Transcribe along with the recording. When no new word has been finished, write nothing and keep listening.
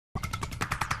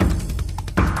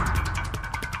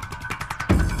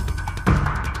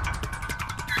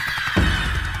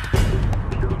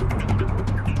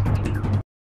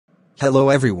Hello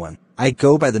everyone, I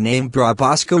go by the name Bra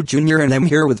Bosco Jr. and I'm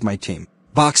here with my team,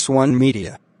 Box One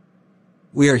Media.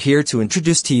 We are here to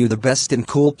introduce to you the best and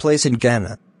cool place in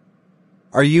Ghana.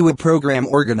 Are you a program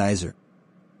organizer?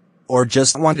 Or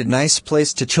just want a nice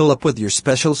place to chill up with your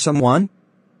special someone?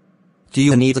 Do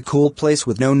you need a cool place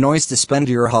with no noise to spend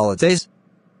your holidays?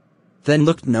 Then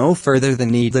look no further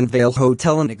than Eden Vale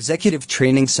Hotel and Executive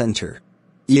Training Center.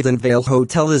 Eden Vale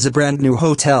Hotel is a brand new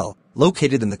hotel,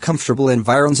 located in the comfortable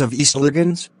environs of East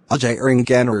Ligons,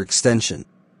 Ghana Extension.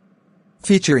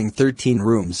 Featuring 13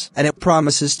 rooms, and it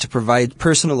promises to provide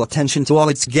personal attention to all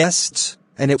its guests,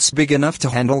 and it's big enough to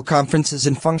handle conferences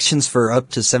and functions for up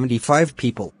to 75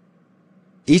 people.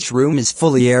 Each room is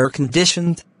fully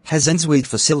air-conditioned, has en-suite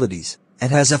facilities,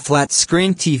 and has a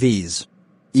flat-screen TVs.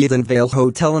 Eden Vale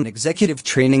Hotel and Executive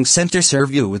Training Center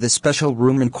serve you with a special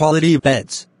room and quality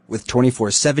beds, with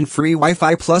 24/7 free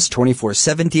Wi-Fi plus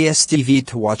 24/7 DSTV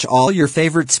to watch all your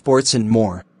favorite sports and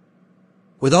more.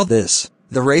 With all this,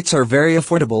 the rates are very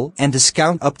affordable and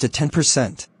discount up to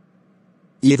 10%.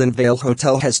 Eden Vale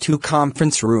Hotel has 2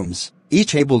 conference rooms,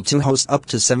 each able to host up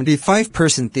to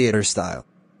 75-person theater style.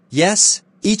 Yes,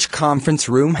 each conference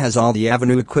room has all the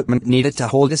avenue equipment needed to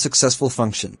hold a successful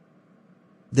function.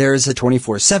 There is a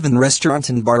 24/7 restaurant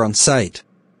and bar on site.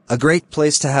 A great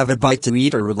place to have a bite to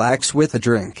eat or relax with a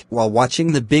drink while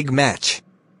watching the big match.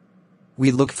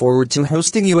 We look forward to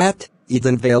hosting you at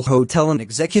Eden Vale Hotel and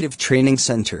Executive Training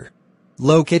Center.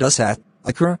 Locate us at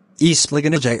Accra, East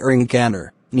Ligons,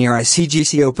 Ghana, near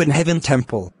ICGC Open Heaven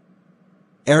Temple.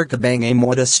 Erikabang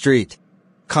Amoda Street.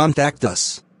 Contact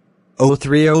us.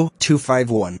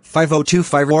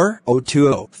 030-251-50255 or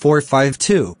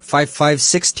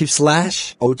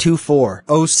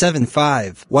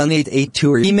 020-452-5562/024-075-1882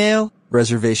 or email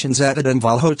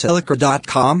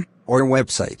reservations@edenvalhotelacre.com or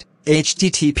website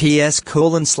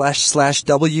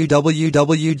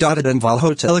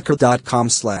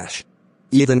https://www.edenvalhotelacre.com/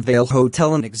 Eden Vale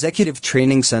Hotel and Executive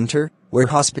Training Center, where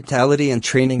hospitality and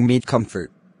training meet comfort.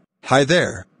 Hi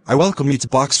there, I welcome you to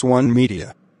Box One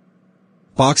Media.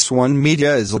 Box One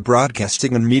Media is a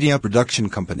broadcasting and media production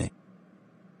company,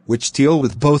 which deal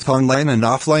with both online and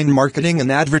offline marketing and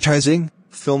advertising,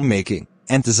 filmmaking,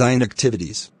 and design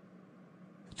activities.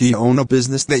 Do you own a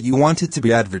business that you want it to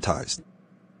be advertised?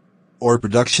 Or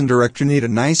production director need a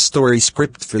nice story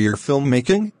script for your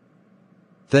filmmaking?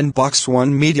 Then Box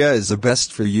One Media is the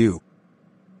best for you.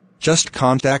 Just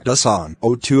contact us on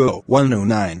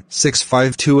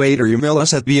 020-109-6528 or email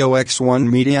us at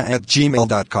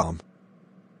box1media@gmail.com.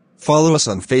 Follow us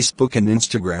on Facebook and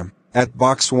Instagram, at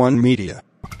Box One Media.